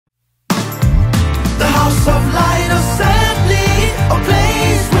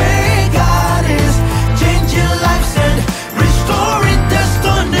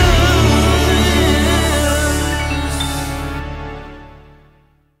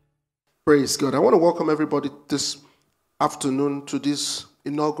Praise God. I want to welcome everybody this afternoon to this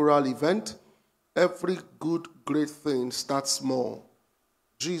inaugural event. Every good, great thing starts small.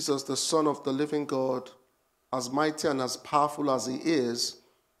 Jesus, the Son of the living God, as mighty and as powerful as he is,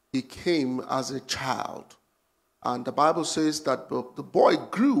 he came as a child. And the Bible says that the boy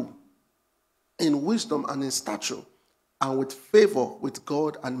grew in wisdom and in stature and with favor with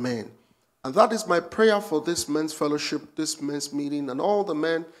God and men. And that is my prayer for this men's fellowship, this men's meeting, and all the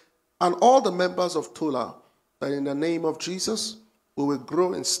men and all the members of Thola, that in the name of Jesus, we will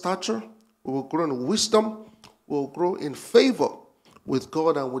grow in stature, we will grow in wisdom, we will grow in favor with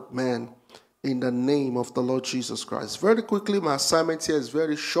God and with men in the name of the Lord Jesus Christ. Very quickly, my assignment here is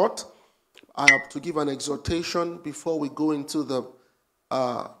very short. I have to give an exhortation before we go into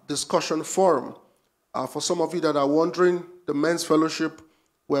the discussion forum. For some of you that are wondering, the men's fellowship,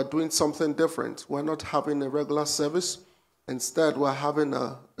 we're doing something different. We're not having a regular service. Instead, we're having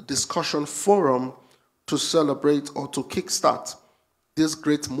a discussion forum to celebrate or to kickstart this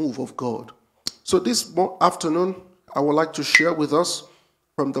great move of God. So this afternoon, I would like to share with us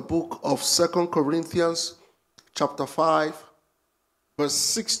from the book of 2 Corinthians chapter 5, verse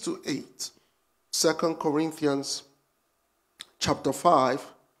 6 to 8. 2 Corinthians chapter 5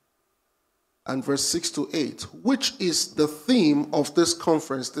 and verse 6 to 8, which is the theme of this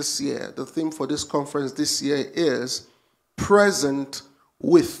conference this year. The theme for this conference this year is present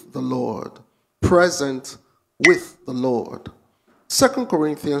with the Lord. Present with the Lord. 2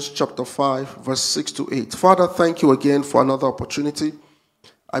 Corinthians chapter 5, verse 6 to 8. Father, thank you again for another opportunity.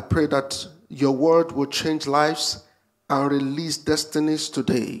 I pray that your word will change lives and release destinies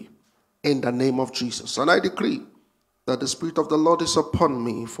today in the name of Jesus. And I decree that the Spirit of the Lord is upon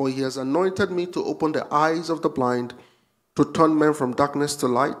me, for he has anointed me to open the eyes of the blind, to turn men from darkness to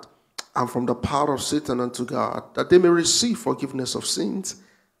light, and from the power of Satan unto God, that they may receive forgiveness of sins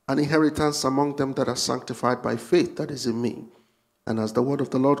and inheritance among them that are sanctified by faith that is in me. And as the word of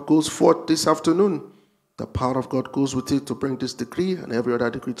the Lord goes forth this afternoon, the power of God goes with it to bring this decree and every other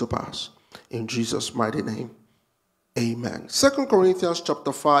decree to pass. In Jesus' mighty name, amen. 2 Corinthians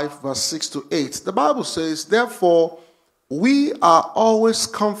chapter 5, verse 6 to 8. The Bible says, therefore, we are always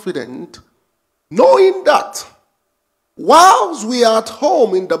confident, knowing that whilst we are at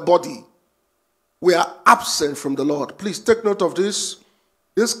home in the body, we are absent from the Lord. Please take note of this.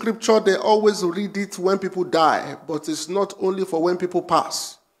 This scripture, they always read it when people die, but it's not only for when people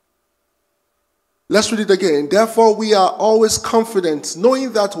pass. Let's read it again. Therefore, we are always confident,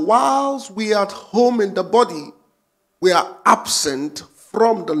 knowing that whilst we are at home in the body, we are absent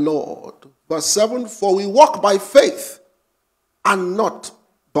from the Lord. Verse 7, for we walk by faith and not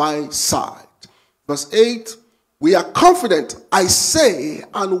by sight. Verse 8, we are confident, I say,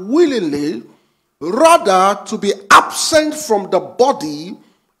 and willingly, rather to be absent from the body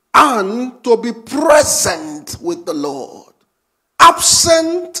and to be present with the Lord.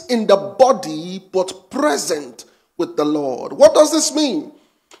 Absent in the body, but present with the Lord. What does this mean?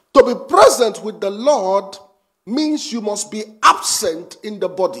 To be present with the Lord means you must be absent in the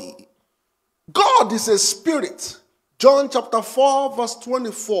body. God is a spirit. John chapter 4, verse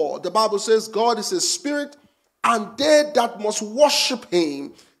 24, the Bible says God is a spirit, and they that must worship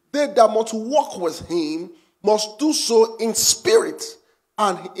him, they that must walk with him, must do so in spirit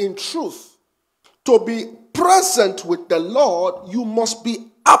and in truth. To be present with the Lord, you must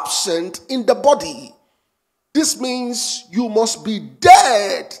be absent in the body. This means you must be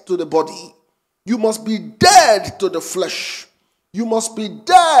dead to the body. You must be dead to the flesh. You must be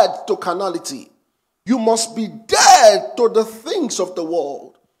dead to carnality. You must be dead to the things of the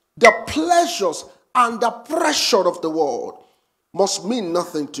world. The pleasures and the pressure of the world must mean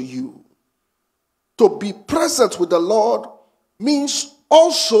nothing to you. To be present with the Lord means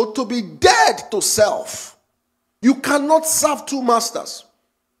also to be dead to self. You cannot serve two masters.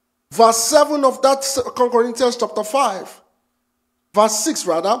 Verse 7 of that 2 Corinthians chapter 5, verse 6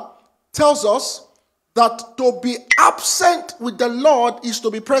 rather, tells us that to be absent with the Lord is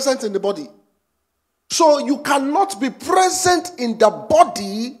to be present in the body. So you cannot be present in the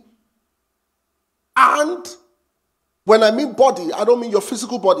body, and when I mean body, I don't mean your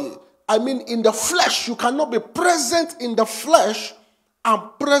physical body. I mean in the flesh. You cannot be present in the flesh and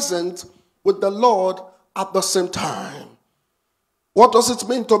present with the Lord at the same time. What does it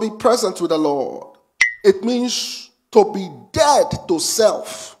mean to be present with the Lord? It means to be dead to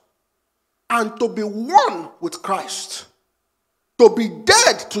self and to be one with Christ. To be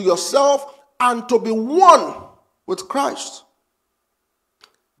dead to yourself and to be one with Christ.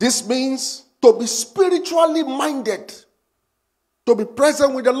 This means to be spiritually minded. To be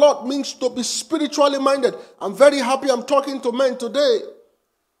present with the Lord means to be spiritually minded. I'm very happy I'm talking to men today.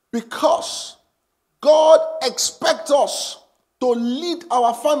 Because God expects us to lead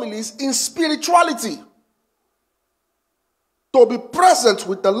our families in spirituality. To be present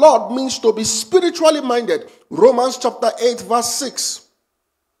with the Lord means to be spiritually minded. Romans chapter 8 verse 6.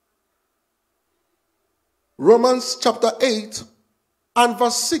 Romans chapter 8 and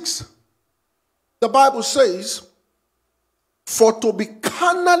verse 6. The Bible says, for to be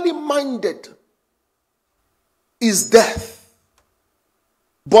carnally minded is death,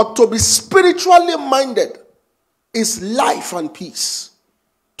 but to be spiritually minded is life and peace.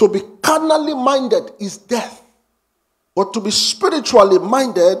 To be carnally minded is death, but to be spiritually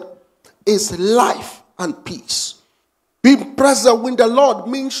minded is life and peace. Being present with the Lord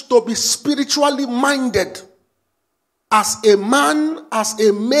means to be spiritually minded. As a man, as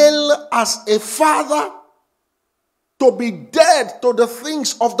a male, as a father, to be dead to the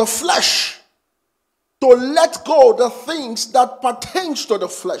things of the flesh, to let go the things that pertains to the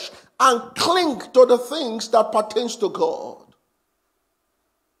flesh and cling to the things that pertains to God.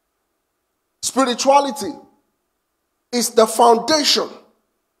 Spirituality is the foundation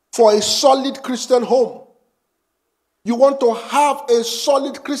for a solid Christian home. You want to have a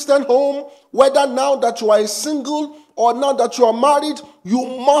solid Christian home, whether now that you are single or now that you are married, you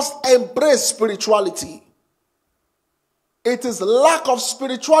must embrace spirituality. It is lack of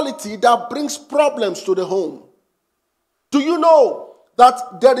spirituality that brings problems to the home. Do you know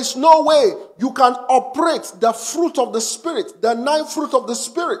that there is no way you can operate the fruit of the Spirit, the 9 fruit of the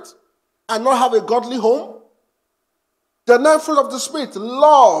Spirit, and not have a godly home? The 9 fruit of the Spirit: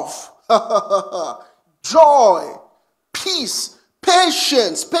 love, joy, peace,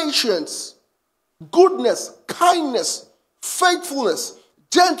 patience, goodness, kindness, faithfulness,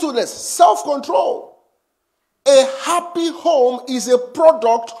 gentleness, self-control. A happy home is a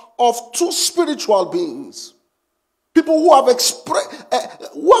product of 2 spiritual beings. People who have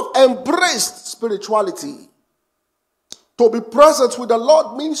embraced spirituality. To be present with the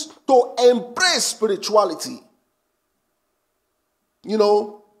Lord means to embrace spirituality. You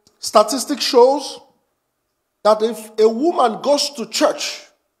know, statistics shows that if a woman goes to church,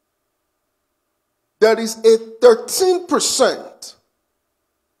 there is a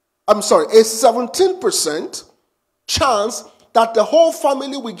 17% chance that the whole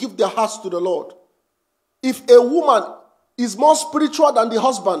family will give their hearts to the Lord. If a woman is more spiritual than the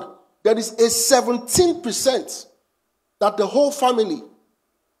husband, there is a 17% that the whole family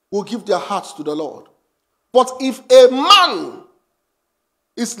will give their hearts to the Lord. But if a man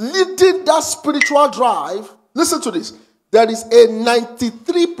is leading that spiritual drive, listen to this, there is a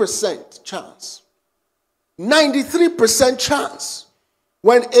 93% chance. 93% chance.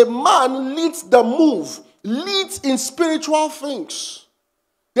 When a man leads the move, leads in spiritual things,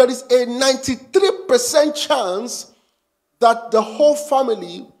 there is a 93% chance that the whole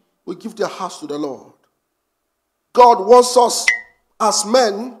family will give their hearts to the Lord. God wants us as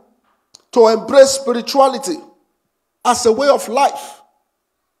men to embrace spirituality as a way of life,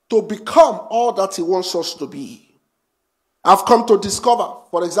 to become all that He wants us to be. I've come to discover,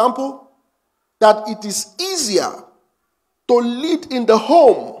 for example, that it is easier to lead in the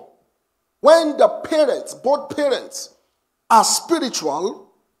home when the parents, both parents, are spiritual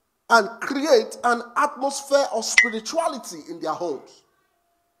and create an atmosphere of spirituality in their homes.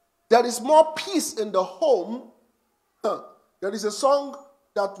 There is more peace in the home. There is a song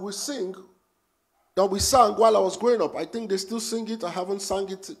that we sang while I was growing up. I think they still sing it. I haven't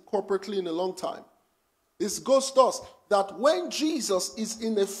sung it corporately in a long time. It goes thus, that when Jesus is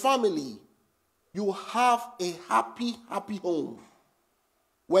in a family, you have a happy home.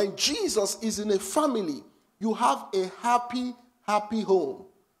 When Jesus is in a family, you have a happy home.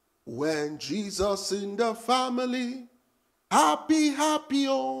 When Jesus in the family, happy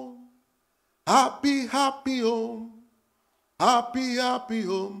home. Happy home. Happy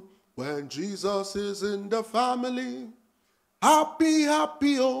home. When Jesus is in the family, happy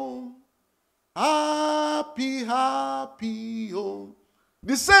home. Happy home.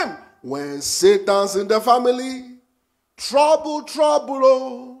 The same when Satan's in the family, trouble,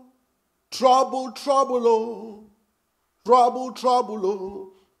 oh. Trouble, oh. Trouble,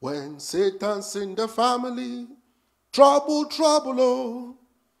 oh. When Satan's in the family, trouble, oh.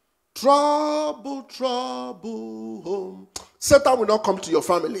 Trouble, home. Satan will not come to your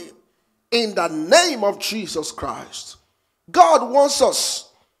family. In the name of Jesus Christ. God wants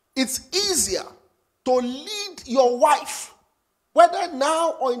us. It's easier to lead your wife, whether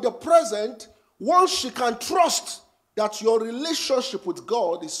now or in the present, once she can trust that your relationship with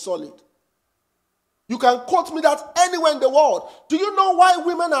God is solid. You can quote me that anywhere in the world. Do you know why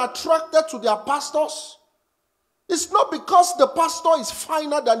women are attracted to their pastors? It's not because the pastor is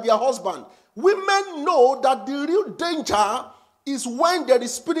finer than their husband. Women know that the real danger is when there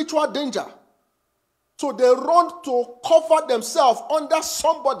is spiritual danger. So they run to cover themselves under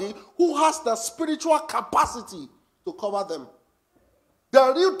somebody who has the spiritual capacity to cover them.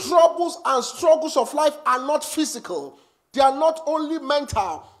 The real troubles and struggles of life are not physical. They are not only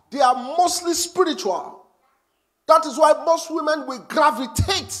mental. They are mostly spiritual. That is why most women will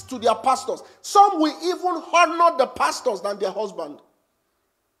gravitate to their pastors. Some will even honor the pastors than their husband.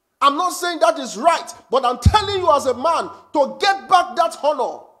 I'm not saying that is right, but I'm telling you as a man, to get back that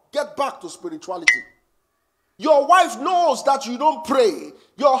honor, get back to spirituality. Your wife knows that you don't pray.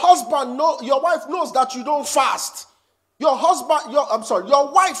 Your wife knows that you don't fast. Your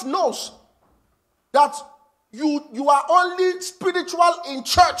wife knows that you are only spiritual in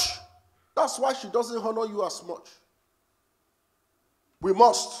church. That's why she doesn't honor you as much. We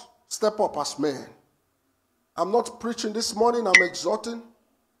must step up as men. I'm not preaching this morning, I'm exhorting.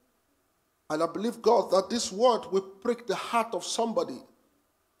 And I believe, God, that this word will prick the heart of somebody.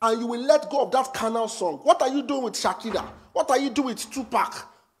 And you will let go of that carnal song. What are you doing with Shakira? What are you doing with Tupac?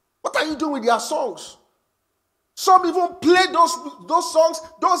 What are you doing with their songs? Some even play those songs,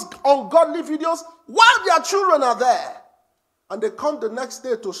 those ungodly videos, while their children are there. And they come the next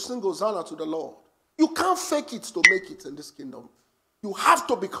day to sing Hosanna to the Lord. You can't fake it to make it in this kingdom. You have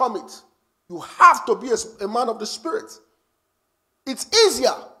to become it. You have to be a man of the Spirit. It's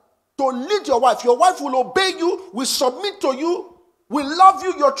easier to lead your wife. Your wife will obey you, will submit to you, will love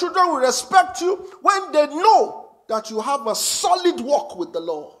you, your children will respect you when they know that you have a solid walk with the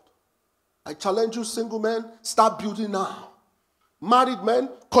Lord. I challenge you, single men, start building now. Married men,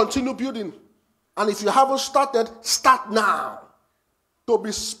 continue building. And if you haven't started, start now. To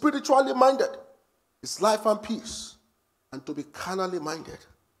be spiritually minded is life and peace. And to be carnally minded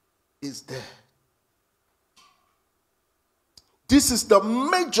is death. This is the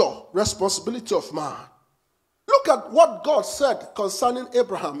major responsibility of man. Look at what God said concerning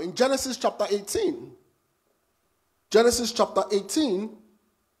Abraham in Genesis chapter 18. Genesis chapter 18.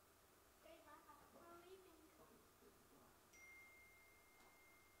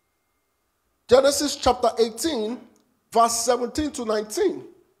 Genesis chapter 18, verse 17 to 19.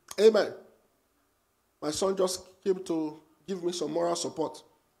 Amen. My son just came to give me some moral support.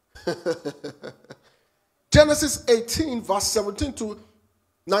 Genesis 18, verse 17 to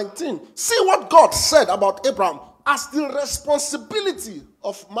 19. See what God said about Abraham as the responsibility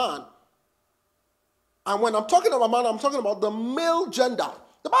of man. And when I'm talking about man, I'm talking about the male gender.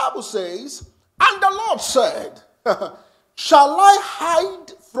 The Bible says, and the Lord said, shall I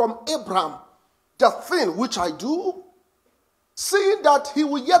hide from Abraham the thing which I do? Seeing that he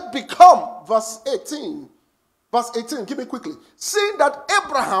will yet become, verse 18, give me quickly. Seeing that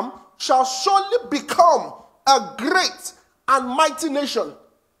Abraham shall surely become a great and mighty nation,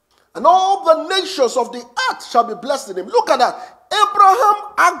 and all the nations of the earth shall be blessed in him. Look at that.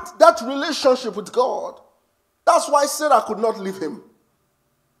 Abraham had that relationship with God. That's why Sarah could not leave him.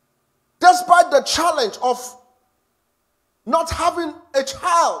 Despite the challenge of not having a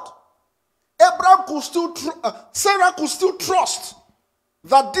child, Sarah could still trust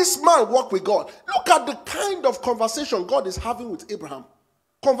that this man walked with God. Look at the kind of conversation God is having with Abraham.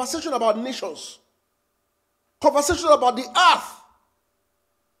 Conversation about nations. Conversation about the earth.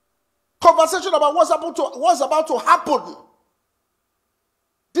 Conversation about what's about to happen.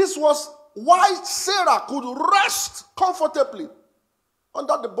 This was why Sarah could rest comfortably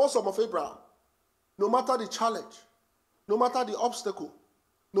under the bosom of Abraham. No matter the challenge, no matter the obstacle,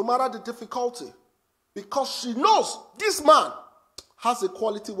 no matter the difficulty. Because she knows this man has a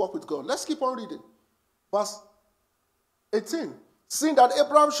quality walk with God. Let's keep on reading. Verse 18. Seeing that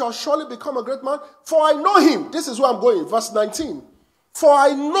Abraham shall surely become a great man, for I know him. This is where I'm going. Verse 19. For I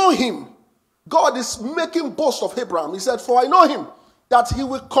know him. God is making boast of Abraham. He said, for I know him, that he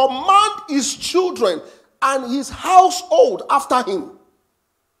will command his children and his household after him,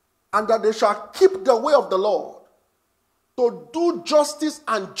 and that they shall keep the way of the Lord, to do justice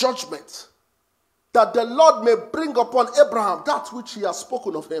and judgment, that the Lord may bring upon Abraham that which he has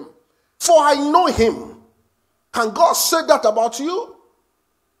spoken of him. For I know him. Can God say that about you?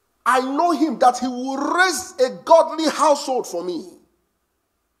 I know him, that he will raise a godly household for me.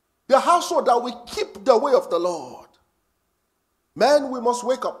 The household that will keep the way of the Lord. Men, we must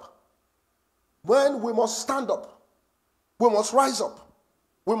wake up. Men, we must stand up. We must rise up.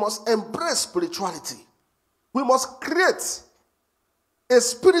 We must embrace spirituality. We must create a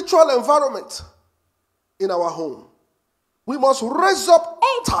spiritual environment in our home. We must raise up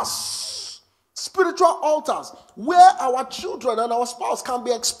altars, spiritual altars, where our children and our spouse can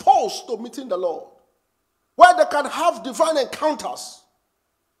be exposed to meeting the Lord. where they can have divine encounters.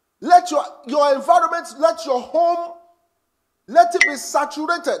 Let your environment, let your home, let it be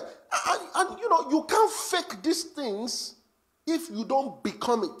saturated. And you can't fake these things if you don't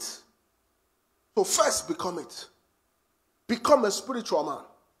become it. So first, become it. Become a spiritual man.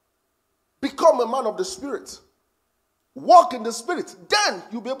 Become a man of the Spirit. Walk in the Spirit. Then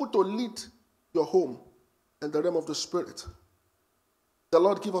you'll be able to lead your home in the realm of the Spirit. The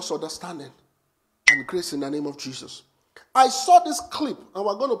Lord give us understanding and grace in the name of Jesus. I saw this clip, and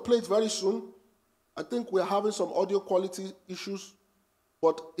we're going to play it very soon. I think we're having some audio quality issues,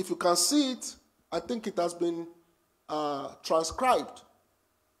 but if you can see it, I think it has been transcribed.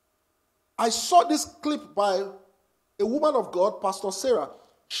 I saw this clip by a woman of God, Pastor Sarah.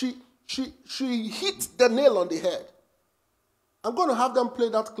 She hit the nail on the head. I'm going to have them play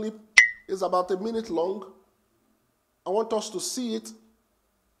that clip. It's about a minute long. I want us to see it,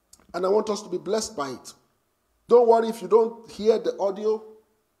 and I want us to be blessed by it. Don't worry if you don't hear the audio.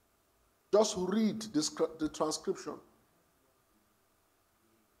 Just read the transcription.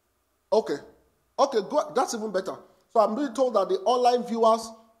 Okay, good. That's even better. So I'm being told that the online viewers,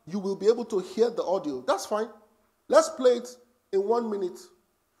 you will be able to hear the audio. That's fine. Let's play it in 1 minute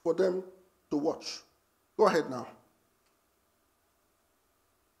for them to watch. Go ahead now.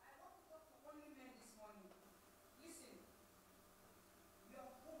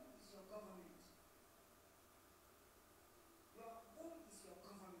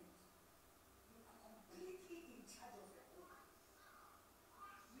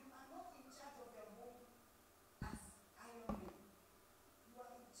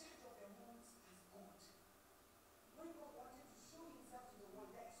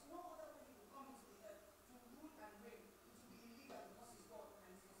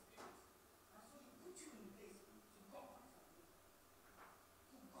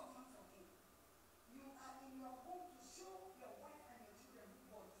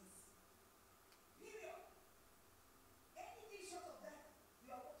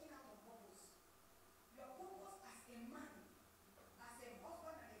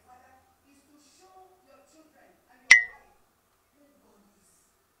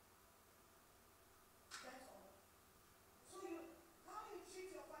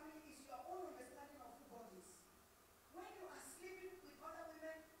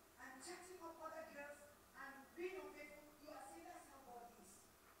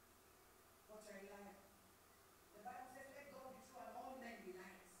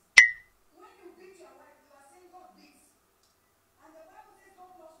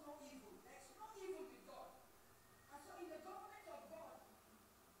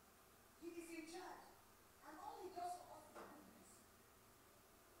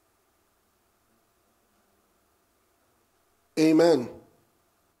 Amen.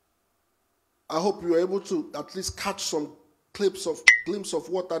 I hope you were able to at least catch some glimpse of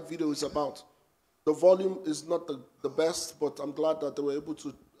what that video is about. The volume is not the best, but I'm glad that they were able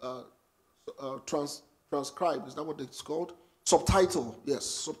to transcribe. Is that what it's called? Subtitle. Yes,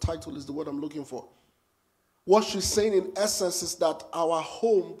 subtitle is the word I'm looking for. What she's saying in essence is that our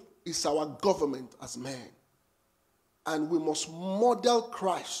home is our government as men. And we must model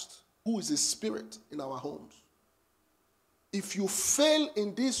Christ, who is a spirit, in our homes. If you fail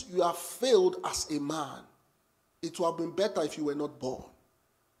in this, you have failed as a man. It would have been better if you were not born.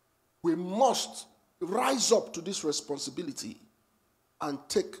 We must rise up to this responsibility and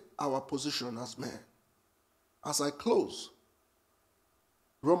take our position as men. As I close,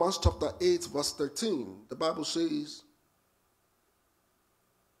 Romans chapter 8, verse 13, the Bible says,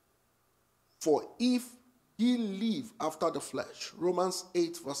 "For if ye live after the flesh," Romans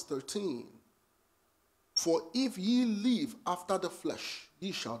 8, verse 13, "For if ye live after the flesh,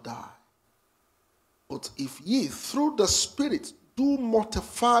 ye shall die. But if ye through the Spirit do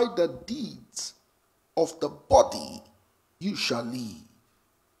mortify the deeds of the body, you shall live."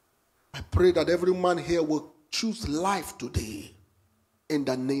 I pray that every man here will choose life today in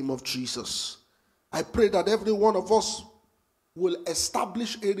the name of Jesus. I pray that every one of us will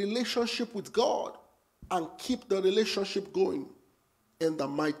establish a relationship with God and keep the relationship going in the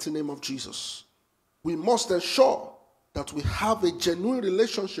mighty name of Jesus. We must ensure that we have a genuine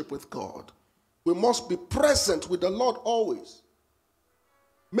relationship with God. We must be present with the Lord always.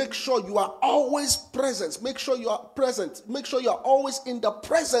 Make sure you are always present. Make sure you are present. Make sure you are always in the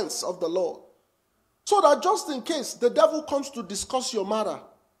presence of the Lord. So that just in case the devil comes to discuss your matter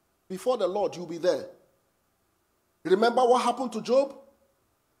before the Lord, you'll be there. Remember what happened to Job?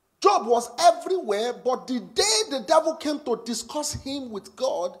 Job was everywhere, but the day the devil came to discuss him with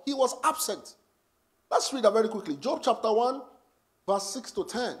God, he was absent. Let's read that very quickly. Job chapter 1, verse 6 to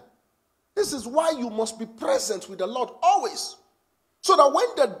 10. This is why you must be present with the Lord always. So that when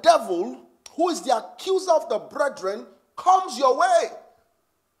the devil, who is the accuser of the brethren, comes your way,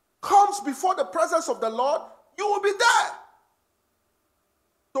 comes before the presence of the Lord, you will be there.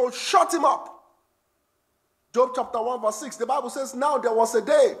 So shut him up. Job chapter 1 verse 6, the Bible says, now there was a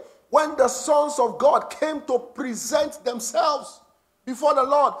day when the sons of God came to present themselves before the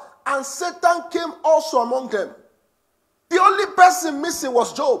Lord, and Satan came also among them. The only person missing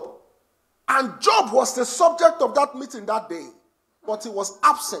was Job. And Job was the subject of that meeting that day. But he was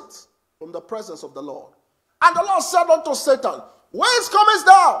absent from the presence of the Lord. And the Lord said unto Satan, whence comest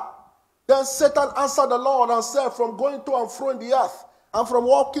thou? Then Satan answered the Lord and said, from going to and fro in the earth, and from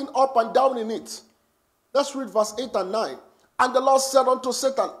walking up and down in it. Let's read verse 8 and 9. And the Lord said unto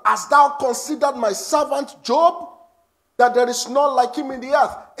Satan, hast thou considered my servant Job, that there is none like him in the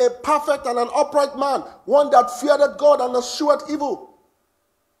earth, a perfect and an upright man, one that feared God and eschewed evil?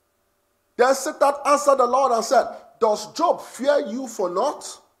 Then Satan answered the Lord and said, does Job fear you for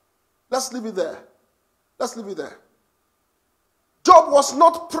naught? Let's leave it there. Let's leave it there. Job was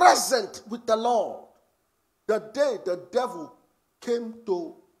not present with the Lord the day the devil came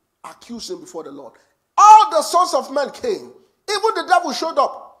to accuse him before the Lord. All the sons of men came. Even the devil showed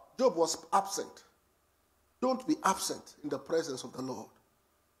up. Job was absent. Don't be absent in the presence of the Lord.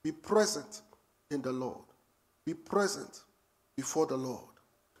 Be present in the Lord. Be present before the Lord.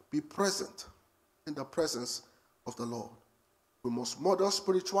 Be present in the presence of the Lord. We must model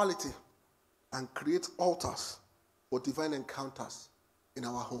spirituality and create altars for divine encounters in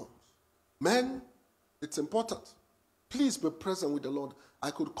our homes. Men, it's important. Please be present with the Lord. I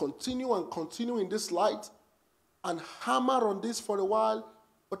could continue and continue in this light and hammer on this for a while,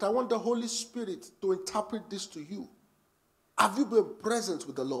 but I want the Holy Spirit to interpret this to you. Have you been present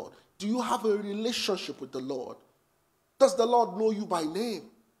with the Lord? Do you have a relationship with the Lord? Does the Lord know you by name?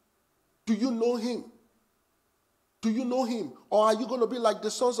 Do you know him? Do you know him? Or are you going to be like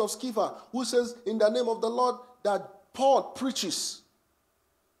the sons of Sceva, who says, in the name of the Lord that Paul preaches?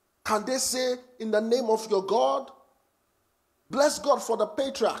 Can they say, in the name of your God? Bless God for the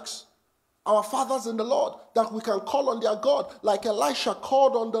patriarchs, our fathers in the Lord, that we can call on their God, like Elisha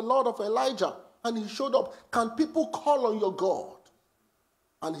called on the Lord of Elijah, and he showed up. Can people call on your God?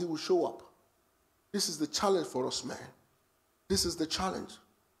 And he will show up. This is the challenge for us, man. This is the challenge.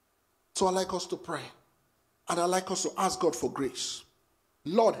 So I like us to pray. And I like us to ask God for grace.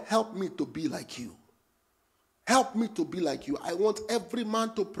 Lord, help me to be like you. Help me to be like you. I want every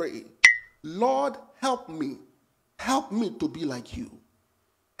man to pray. Lord, help me. Help me to be like you.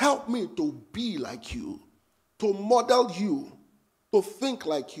 Help me to be like you. To model you. To think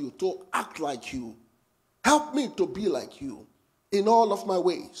like you. To act like you. Help me to be like you in all of my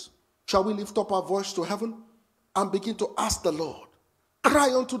ways. Shall we lift up our voice to heaven and begin to ask the Lord?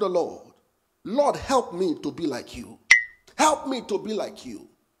 Cry unto the Lord. Lord, help me to be like you. Help me to be like you.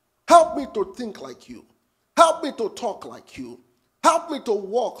 Help me to think like you. Help me to talk like you. Help me to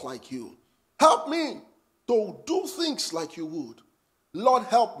walk like you. Help me to do things like you would. Lord,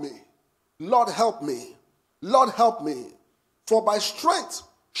 help me. Lord, help me. Lord, help me. For by strength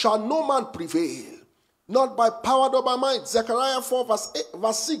shall no man prevail, not by power nor by might. Zechariah 4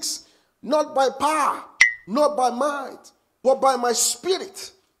 verse 6. Not by power, not by might, but by my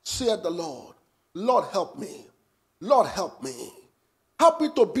spirit, saith the Lord. Lord, help me. Lord, help me. Help me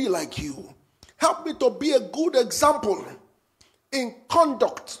to be like you. Help me to be a good example in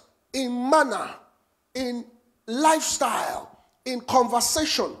conduct, in manner, in lifestyle, in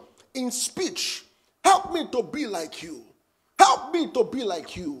conversation, in speech. Help me to be like you. Help me to be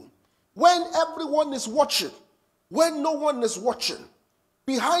like you. When everyone is watching, when no one is watching,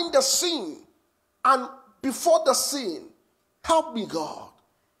 behind the scene and before the scene, help me, God.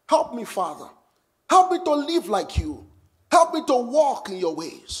 Help me, Father. Help me to live like you. Help me to walk in your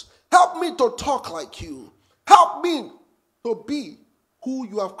ways. Help me to talk like you. Help me to be who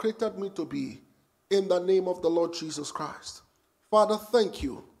you have created me to be, in the name of the Lord Jesus Christ. Father, thank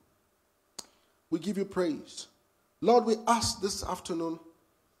you. We give you praise. Lord, we ask this afternoon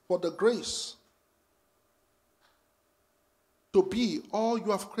for the grace to be all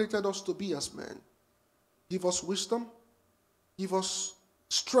you have created us to be as men. Give us wisdom. Give us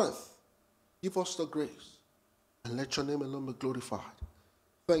strength. Give us the grace. And let your name alone be glorified.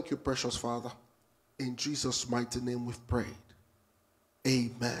 Thank you, precious Father. In Jesus' mighty name we've prayed.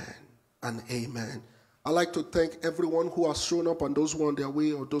 Amen and amen. I'd like to thank everyone who has shown up and those who are on their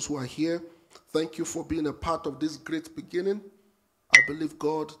way or those who are here. Thank you for being a part of this great beginning. I believe,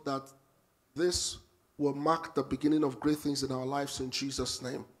 God, that this will mark the beginning of great things in our lives in Jesus'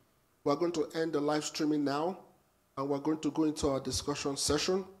 name. We're going to end the live streaming now, and we're going to go into our discussion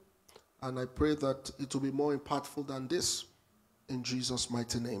session. And I pray that it will be more impactful than this in Jesus'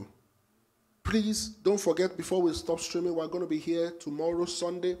 mighty name. Please don't forget, before we stop streaming, we're going to be here tomorrow,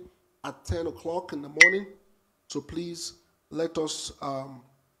 Sunday, at 10 o'clock in the morning. So please let us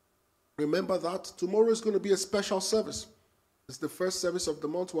remember that. Tomorrow is going to be a special service. It's the first service of the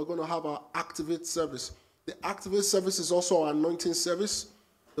month. We're going to have our Activate service. The Activate service is also our anointing service.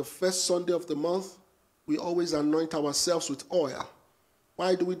 The first Sunday of the month, we always anoint ourselves with oil.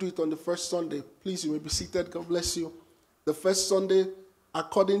 Why do we do it on the first Sunday? Please, you may be seated. God bless you. The first Sunday,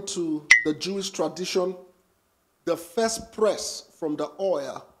 according to the Jewish tradition, the first press from the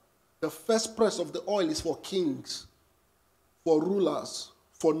oil, the first press of the oil is for kings, for rulers,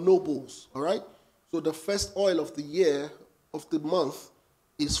 for nobles, all right? So the first oil of the year, of the month,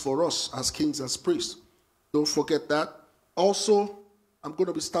 is for us as kings, as priests. Don't forget that. Also, I'm going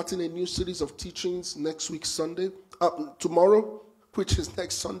to be starting a new series of teachings next week, tomorrow, which is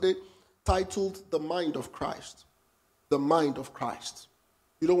next Sunday, titled The Mind of Christ. The Mind of Christ.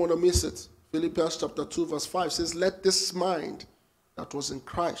 You don't want to miss it. Philippians chapter 2, verse 5 says, let this mind that was in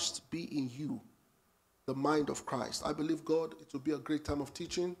Christ be in you. The mind of Christ. I believe, God, it will be a great time of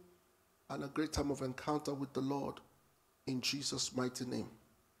teaching and a great time of encounter with the Lord. In Jesus' mighty name.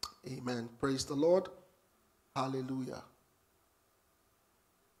 Amen. Praise the Lord. Hallelujah.